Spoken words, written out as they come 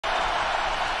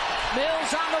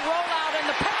Mills on the rollout, and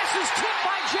the pass is tipped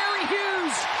by Jerry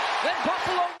Hughes. Then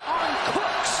Buffalo on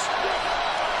Cooks.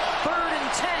 3rd and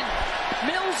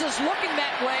 10. Mills is looking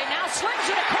that way. Now slings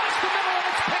it across the middle, and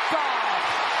it's picked off.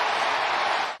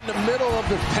 In the middle of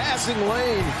the passing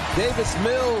lane, Davis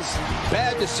Mills,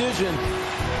 bad decision.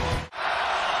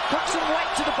 Cooks and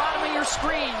White to the bottom of your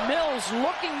screen. Mills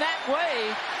looking that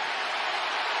way.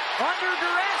 Under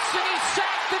duress, and he's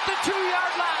sacked at the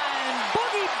 2-yard line.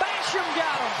 Boogie Basham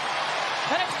got him.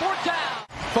 And it's 4th down.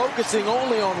 Focusing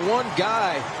only on one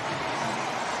guy.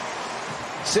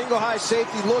 Single high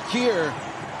safety look here.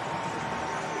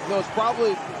 You know, it's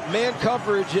probably man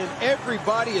coverage, and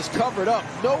everybody is covered up.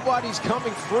 Nobody's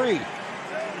coming free.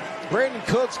 Brandon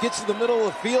Cooks gets to the middle of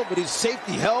the field, but he's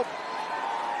safety help.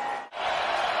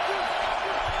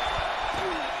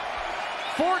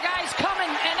 4 guys coming,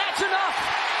 and that's enough.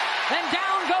 And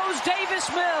down goes Davis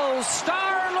Mills.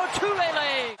 Star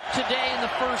Lotulelei today in the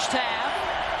first half.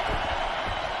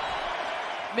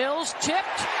 Mills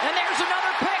tipped, and there's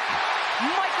another pick.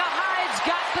 Micah Hyde's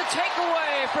got the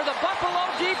takeaway for the Buffalo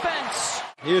defense.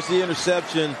 Here's the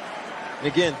interception.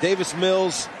 Again, Davis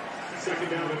Mills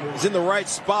is in the right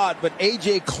spot, but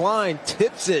A.J. Klein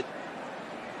tips it.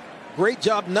 Great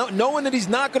job knowing that he's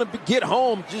not going to get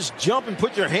home. Just jump and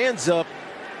put your hands up.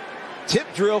 Tip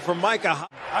drill from Micah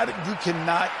Hyde. You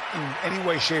cannot, in any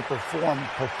way, shape, or form,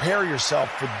 prepare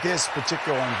yourself for this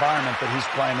particular environment that he's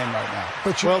playing in right now.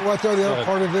 But you know what, though? The other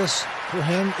part of this for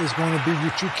him is going to be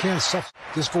that you can't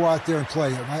just go out there and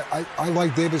play. I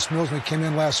like Davis Mills when he came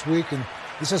in last week, and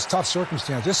this is tough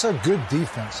circumstance. This is a good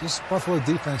defense. This Buffalo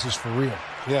defense is for real.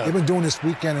 Yeah. They've been doing this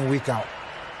week in and week out.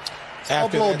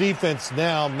 Buffalo defense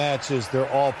now matches their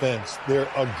offense. They're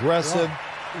aggressive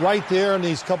right there in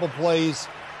these couple plays.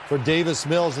 For Davis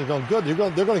Mills, they're going good.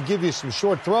 They're going to give you some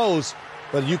short throws,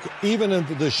 but even in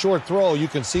the short throw, you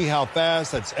can see how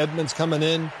fast. That's Edmonds coming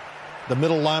in, the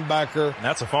middle linebacker. And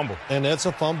that's a fumble. And that's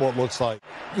a fumble, it looks like.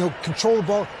 You know, control the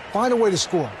ball, find a way to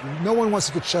score. No one wants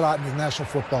to get shut out in the National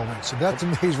Football League. So that, to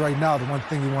me, is right now the one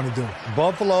thing you want to do.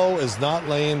 Buffalo is not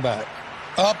laying back.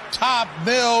 Up top,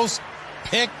 Mills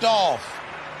picked off.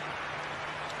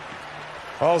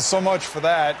 Well, so much for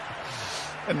that.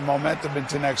 And momentum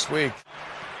into next week.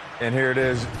 And here it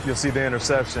is. You'll see the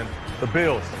interception. The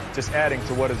Bills just adding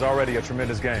to what is already a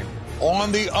tremendous game.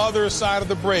 On the other side of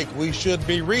the break, we should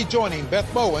be rejoining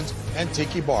Beth Bowens and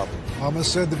Tiki Barber. Mama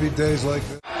said to be days like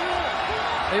this.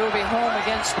 They will be home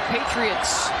against the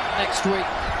Patriots next week.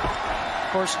 Of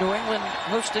course, New England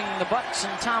hosting the Bucs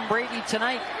and Tom Brady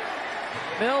tonight.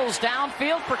 Mills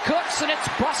downfield for Cooks, and it's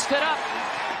busted up.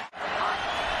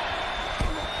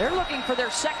 They're looking for their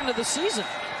 2nd of the season.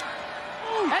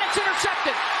 And it's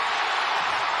intercepted.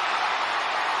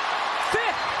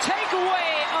 5th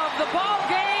takeaway of the ball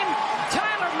game.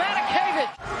 Tyler Matakevich.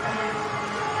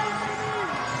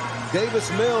 Davis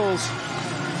Mills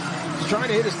is trying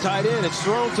to hit his tight end. It's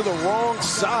thrown to the wrong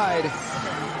side.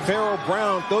 Farrell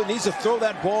Brown needs to throw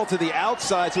that ball to the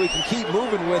outside so he can keep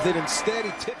moving with it. Instead,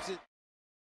 he tips it.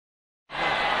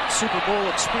 Super Bowl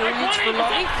experience for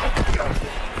Lovey.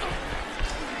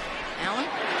 Allen.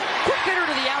 Quick hitter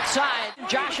to the outside.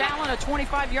 Josh Allen, a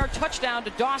 25-yard touchdown to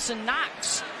Dawson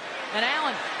Knox. And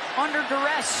Allen, under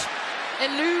duress,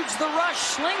 eludes the rush,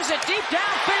 slings it deep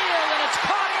downfield, and it's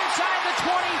caught inside the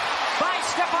 20 by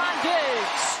Stephon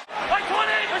Diggs.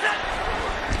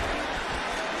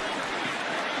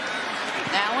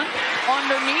 Allen,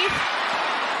 underneath,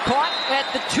 caught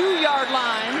at the 2-yard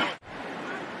line.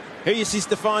 Here you see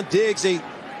Stephon Diggs. They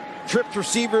tripped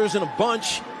receivers in a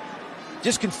bunch.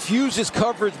 Just confuses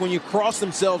coverage when you cross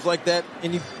themselves like that,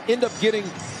 and you end up getting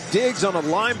Diggs on a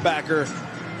linebacker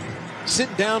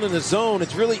sitting down in the zone.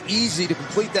 It's really easy to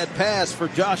complete that pass for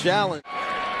Josh Allen.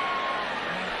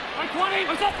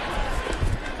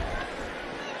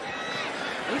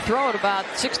 They throw it about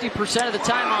 60% of the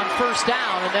time on 1st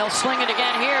down, and they'll sling it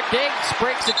again here. Diggs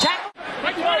breaks the tackle.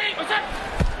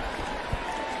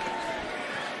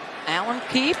 Allen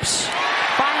keeps,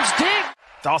 finds Diggs.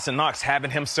 Dawson Knox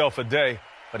having himself a day.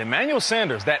 But Emmanuel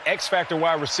Sanders, that X-Factor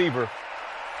wide receiver,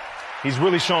 he's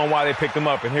really showing why they picked him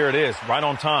up. And here it is, right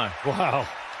on time.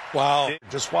 Wow.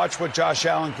 Just watch what Josh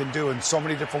Allen can do in so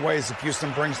many different ways if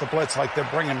Houston brings the blitz like they're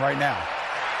bringing right now.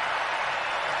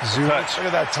 Look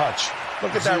at that touch.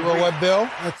 Look at that. What, Bill?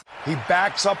 He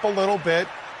backs up a little bit.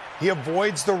 He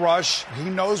avoids the rush. He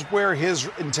knows where his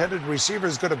intended receiver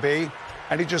is going to be.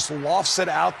 And he just lofts it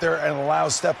out there and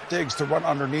allows Steph Diggs to run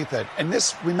underneath it. And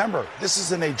this, remember, this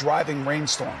is in a driving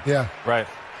rainstorm. Yeah. Right.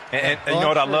 And you know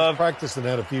what I love? Practicing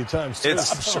that a few times, too.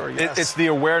 I'm sure, yes. It's the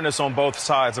awareness on both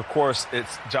sides. Of course,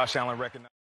 it's Josh Allen recognizing.